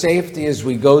give us safety as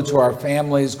we go to our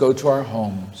families, go to our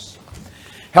homes.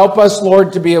 Help us,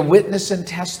 Lord, to be a witness and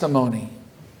testimony.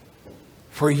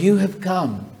 For you have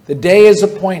come. The day is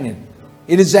appointed.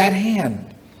 It is at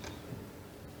hand.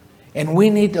 And we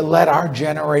need to let our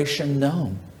generation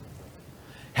know.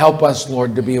 Help us,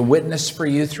 Lord, to be a witness for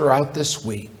you throughout this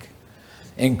week.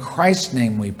 In Christ's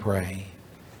name we pray.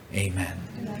 Amen.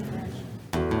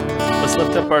 Let's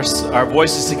lift up our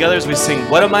voices together as we sing,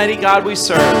 What a Mighty God We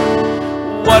Serve.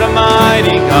 What a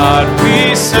mighty God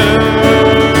we serve.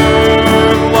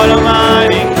 What a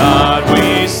mighty God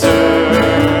we serve.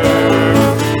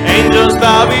 Angels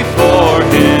bow before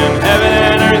him. Heaven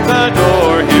and earth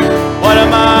adore him. What a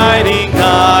mighty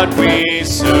God we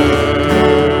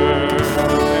serve.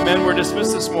 Amen. We're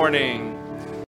dismissed this morning.